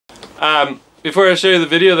Before I show you the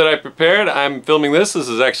video that I prepared, I'm filming this. This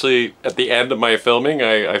is actually at the end of my filming.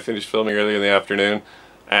 I finished filming early in the afternoon.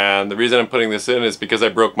 And the reason I'm putting this in is because I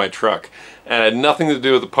broke my truck. And it had nothing to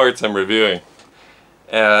do with the parts I'm reviewing.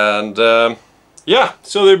 And yeah,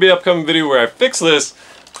 so there'll be an upcoming video where I fix this.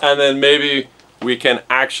 And then maybe we can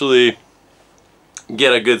actually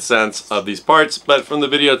get a good sense of these parts. But from the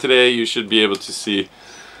video today, you should be able to see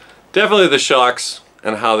definitely the shocks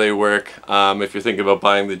and how they work if you're thinking about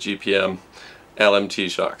buying the GPM LMT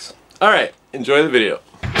shocks. Alright, enjoy the video.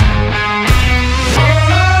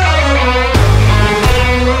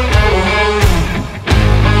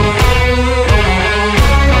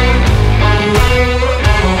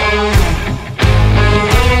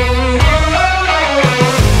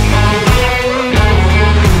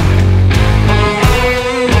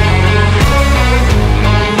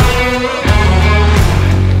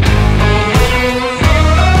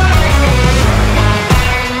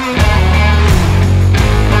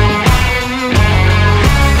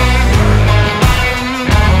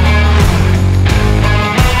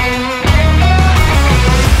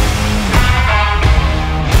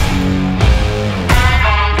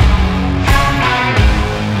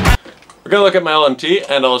 We're going to look at my LMT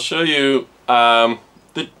and I'll show you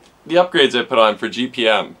the upgrades I put on for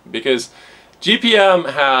GPM, because GPM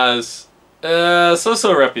has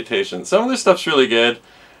so-so reputation. Some of their stuff's really good,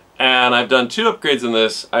 and I've done 2 upgrades in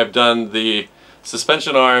this. I've done the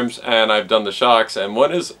suspension arms and I've done the shocks, and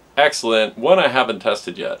one is excellent, one I haven't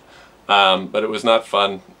tested yet, but it was not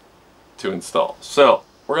fun to install. So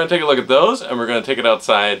we're going to take a look at those and we're going to take it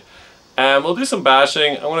outside and we'll do some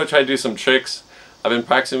bashing. I want to try to do some tricks. I've been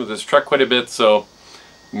practicing with this truck quite a bit, so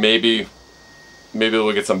maybe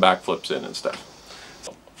we'll get some backflips in and stuff.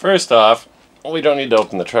 First off, we don't need to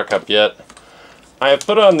open the truck up yet. I have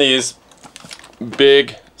put on these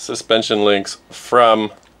big suspension links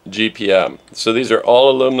from GPM. So these are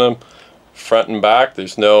all aluminum front and back.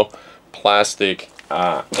 There's no plastic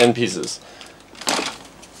end pieces.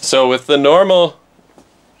 So with the normal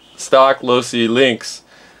stock Losi links,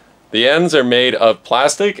 the ends are made of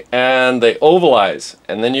plastic and they ovalize,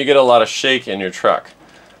 and then you get a lot of shake in your truck,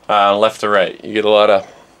 left to right. You get a lot of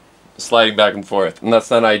sliding back and forth, and that's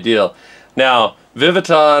not ideal. Now,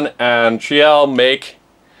 Viviton and Triel make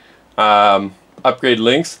upgrade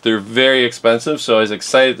links. They're very expensive, so I was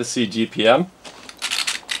excited to see GPM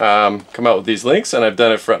come out with these links, and I've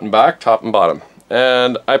done it front and back, top and bottom.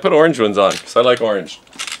 And I put orange ones on, because I like orange.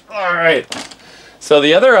 Alright, so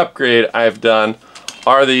the other upgrade I've done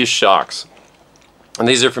are these shocks, and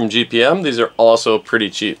these are from GPM. These are also pretty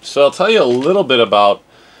cheap, so I'll tell you a little bit about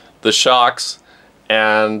the shocks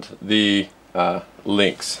and the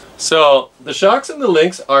links. So the shocks and the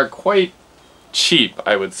links are quite cheap,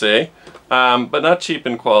 I would say, but not cheap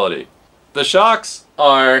in quality. The shocks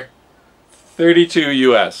are 32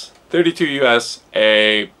 US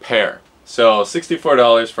a pair, so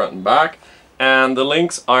 $64 front and back, and the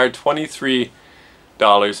links are $23.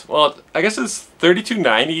 Well, I guess it's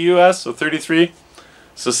 $32.90 US, so 33,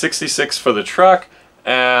 so 66 for the truck,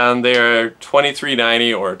 and they are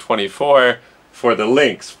 $23.90 or 24 for the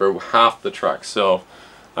links for half the truck, so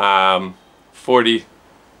 48.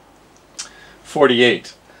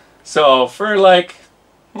 So for like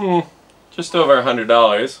just over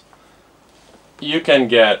 $100, you can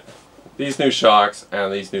get these new shocks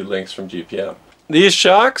and these new links from GPM. These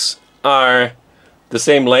shocks are the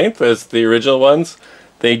same length as the original ones.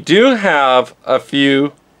 They do have a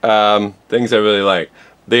few things I really like.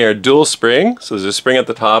 They are dual spring, so there's a spring at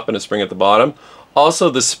the top and a spring at the bottom. Also,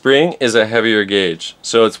 the spring is a heavier gauge,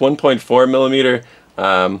 so it's 1.4 millimeter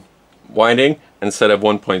winding instead of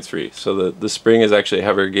 1.3. So the spring is actually a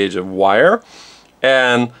heavier gauge of wire,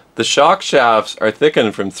 and the shock shafts are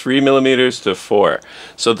thickened from 3 millimeters to 4.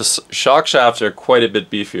 So the shock shafts are quite a bit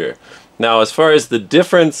beefier. Now, as far as the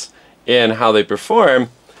difference in how they perform,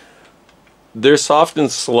 they're soft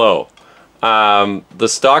and slow. The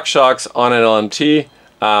stock shocks on an LMT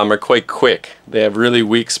are quite quick. They have really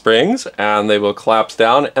weak springs and they will collapse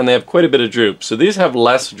down, and they have quite a bit of droop. So these have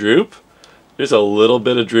less droop. There's a little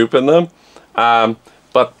bit of droop in them,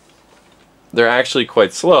 but they're actually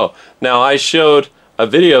quite slow. Now, I showed a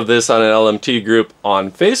video of this on an LMT group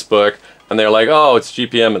on Facebook, and they're like, oh, it's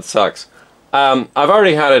GPM, it sucks. I've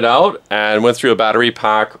already had it out and went through a battery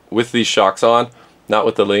pack with these shocks on, not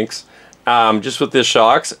with the links, just with the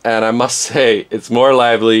shocks, and I must say it's more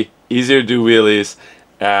lively, easier to do wheelies,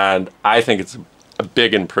 and I think it's a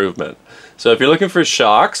big improvement. So if you're looking for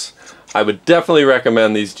shocks, I would definitely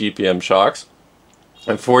recommend these GPM shocks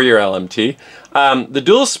and for your LMT. The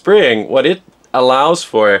dual spring, what it allows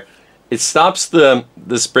for, it stops the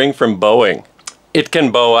spring from bowing. it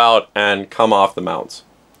can bow out and come off the mounts.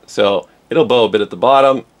 So it'll bow a bit at the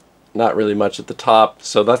bottom, not really much at the top.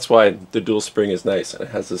 So that's why the dual spring is nice, and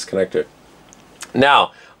it has this connector.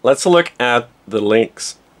 Now, let's look at the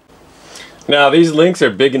links. Now, these links are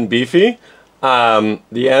big and beefy. The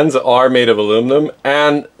ends are made of aluminum,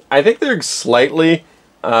 and I think they're slightly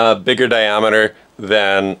bigger diameter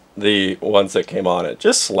than the ones that came on it,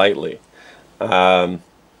 just slightly. So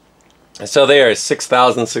they are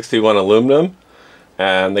 6061 aluminum,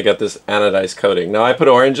 and they got this anodized coating. Now I put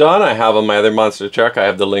orange on. I have on my other monster truck. I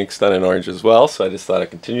have the links done in orange as well, so I just thought I'd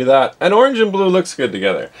continue that. And orange and blue looks good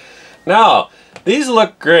together. Now these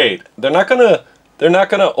look great. They're not gonna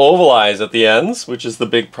ovalize at the ends, which is the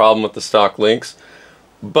big problem with the stock links,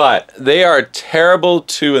 but they are terrible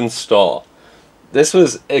to install. This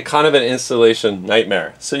was a kind of an installation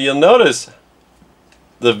nightmare. So you'll notice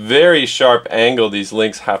the very sharp angle these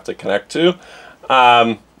links have to connect to,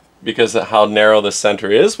 because of how narrow the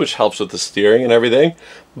center is, which helps with the steering and everything.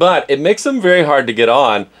 But it makes them very hard to get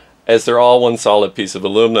on, as they're all one solid piece of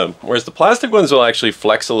aluminum. Whereas the plastic ones will actually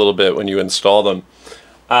flex a little bit when you install them.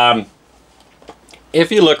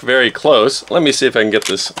 If you look very close, let me see if I can get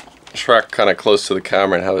this truck kind of close to the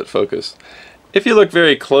camera and have it focus. If you look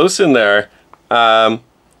very close in there, there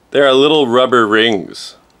are little rubber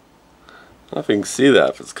rings. I don't know if you can see that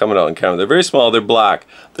if it's coming out on camera. They're very small, they're black.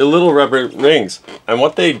 They're little rubber rings. And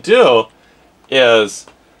what they do is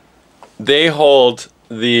they hold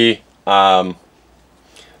the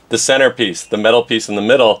centerpiece, the metal piece in the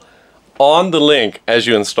middle, on the link as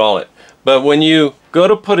you install it. But when you go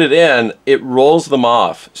to put it in, it rolls them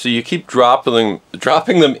off. So you keep dropping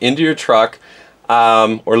them into your truck,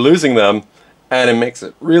 or losing them, and it makes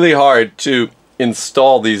it really hard to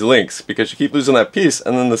install these links because you keep losing that piece,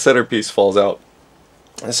 and then the centerpiece falls out.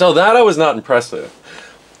 And so that I was not impressed with.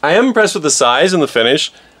 I am impressed with the size and the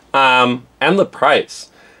finish, and the price,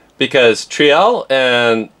 because Triel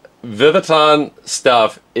and Viviton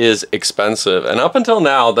stuff is expensive, and up until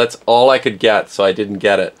now that's all I could get, so I didn't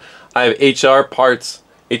get it. I have HR parts,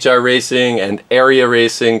 HR Racing and Area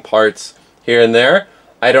Racing parts here and there.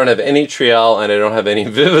 I don't have any Triel and I don't have any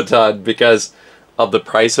Viviton because of the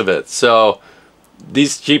price of it. So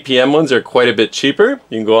these GPM ones are quite a bit cheaper.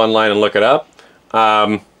 You can go online and look it up.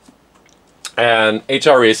 And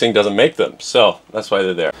HR Racing doesn't make them, so that's why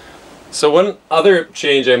they're there. So one other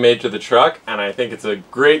change I made to the truck, and I think it's a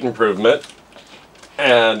great improvement,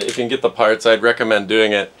 and if you can get the parts, I'd recommend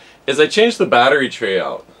doing it, is I changed the battery tray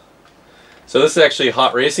out. So this is actually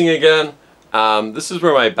hot racing again. This is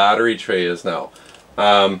where my battery tray is now.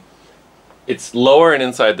 It's lower and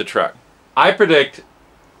inside the truck. I predict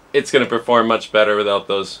it's going to perform much better without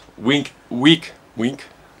those weak links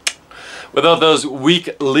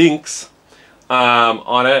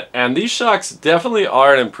on it, and these shocks definitely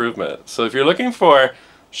are an improvement. So if you're looking for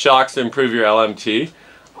shocks to improve your LMT,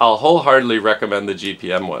 I'll wholeheartedly recommend the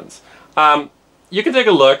GPM ones. You can take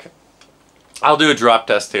a look. I'll do a drop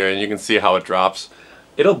test here and you can see how it drops.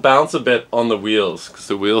 It'll bounce a bit on the wheels because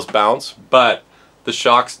the wheels bounce, but the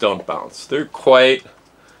shocks don't bounce. They're quite,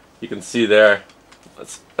 you can see there,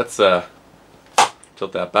 let's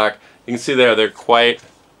tilt that back. You can see there they're quite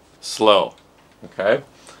slow. Okay,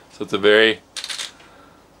 so it's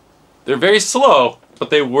they're very slow,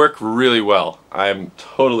 but they work really well. I'm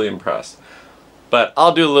totally impressed. But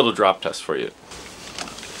I'll do a little drop test for you.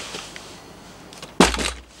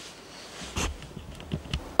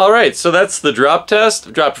 Alright, so that's the drop test.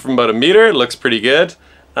 I dropped it from about 1 meter. It looks pretty good.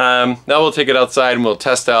 Now we'll take it outside and we'll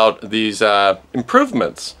test out these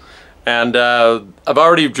improvements. And I've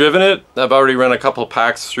already driven it. I've already run a couple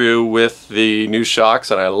packs through with the new shocks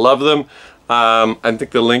and I love them. I think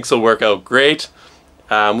the links will work out great.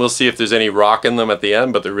 We'll see if there's any rock in them at the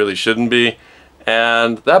end, but there really shouldn't be.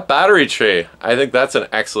 And that battery tray, I think that's an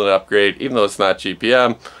excellent upgrade, even though it's not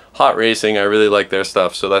GPM. Hot Racing, I really like their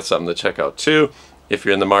stuff, so that's something to check out too if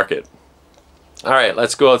you're in the market. All right,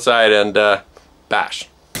 let's go outside and bash.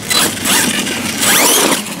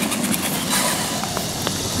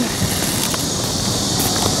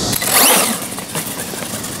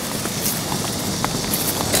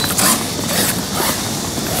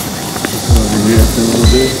 Over here for a little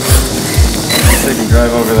bit. Take a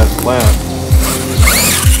drive over that plant.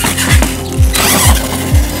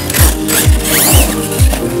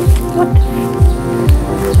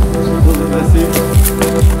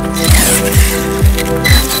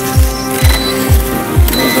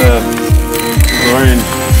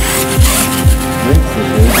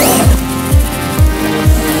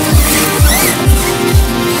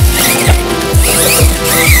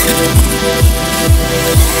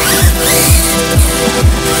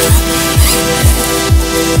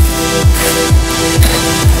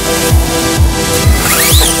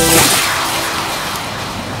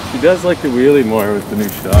 He does like the wheelie more with the new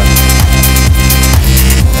shock.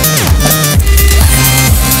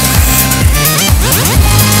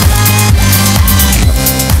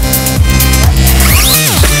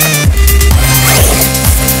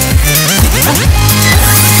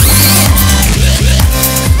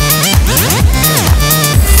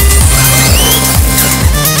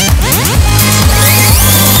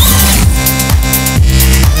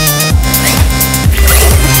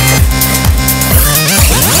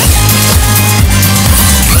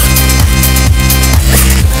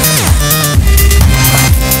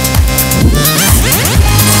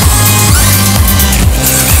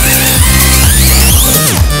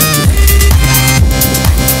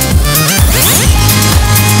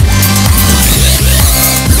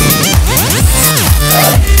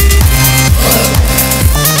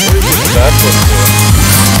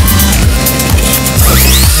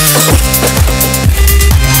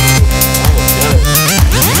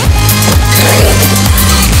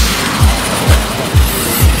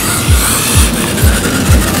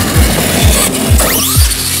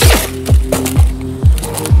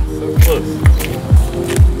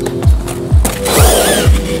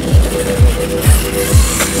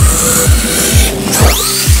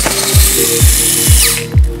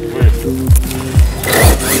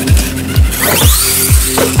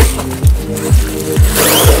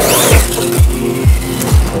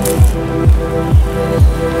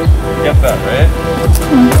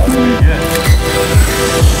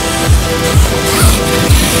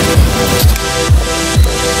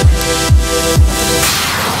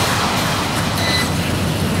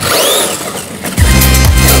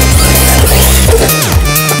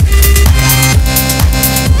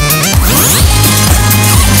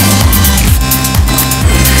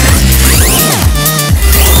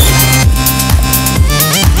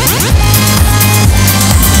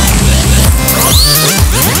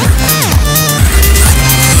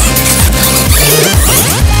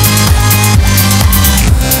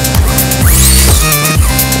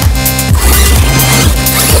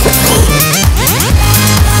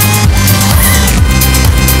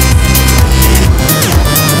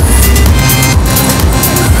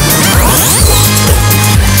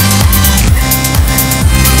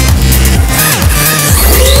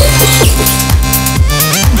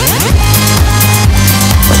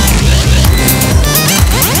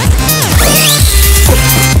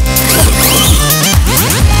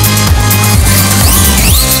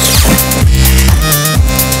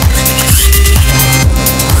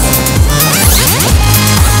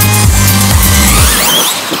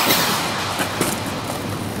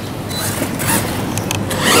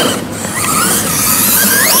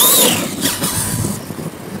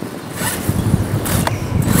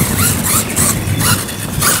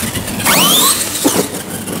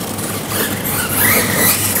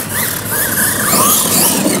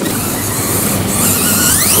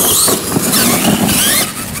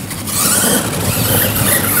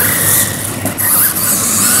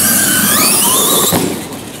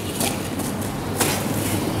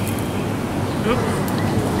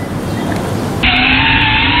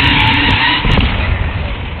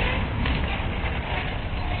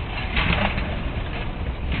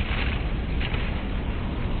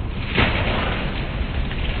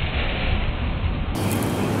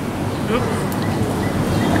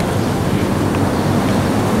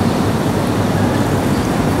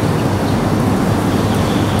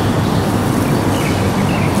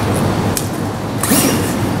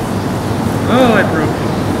 Oh, I broke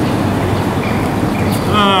it.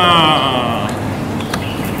 Ah.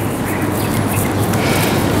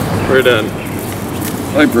 We're done.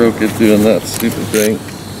 I broke it doing that stupid thing.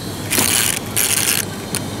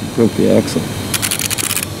 Broke the axle.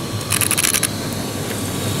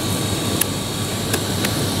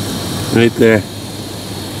 Right there.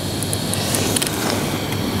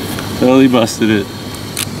 Totally busted it.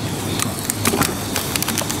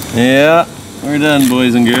 Yeah, we're done,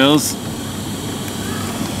 boys and girls.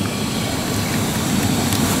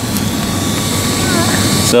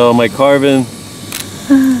 So my carbon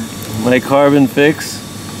fix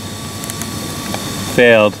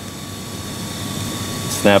failed.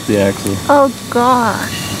 Snapped the axle. Oh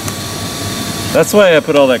gosh. That's why I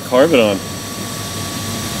put all that carbon on.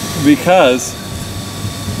 Because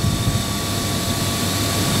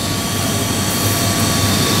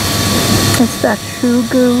it's that shoe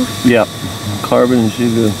goo. yep, carbon and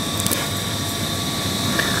shoe goo.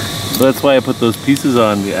 So that's why I put those pieces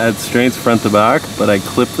on to add strength front to back, but I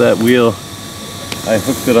clipped that wheel. I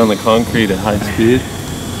hooked it on the concrete at high speed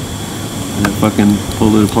and I fucking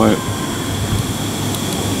pulled it apart.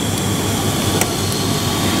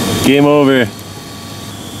 Game over.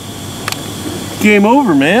 game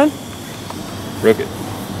over, man. Broke it.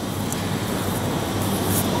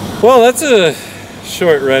 Well, that's a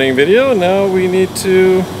short running video. Now we need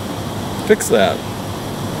to fix that.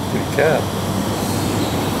 Good cat.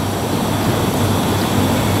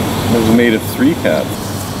 It was made of 3 cats.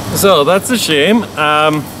 So that's a shame.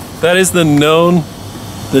 That is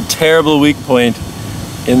the terrible weak point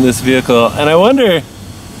in this vehicle. And I wonder,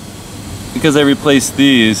 because I replaced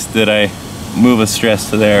these, did I move a stress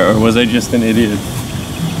to there, or was I just an idiot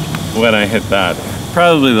when I hit that?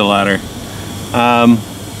 Probably the latter.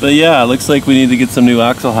 But yeah, it looks like we need to get some new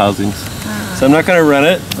axle housings. So I'm not gonna run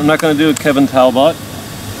it. I'm not gonna do a Kevin Talbot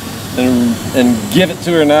and give it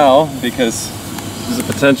to her now, because there's a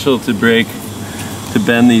potential to break, to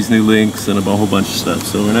bend these new links and a whole bunch of stuff.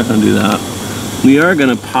 So we're not gonna do that. We are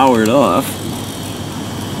gonna power it off,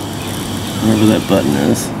 wherever that button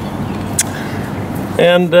is.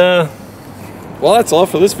 And well, that's all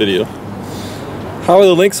for this video. How are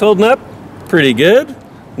the links holding up? Pretty good.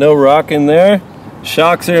 No rock in there.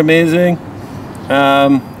 Shocks are amazing.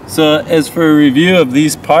 So as for a review of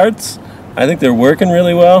these parts, I think they're working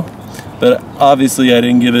really well, but obviously I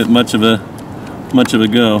didn't give it much of a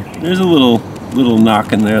go. There's a little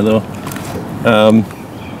knock in there though.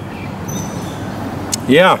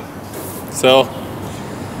 Yeah, so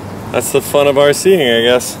that's the fun of RCing, I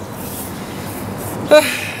guess.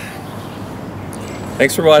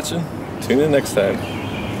 Thanks for watching. Tune in next time.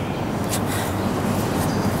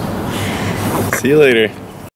 See you later.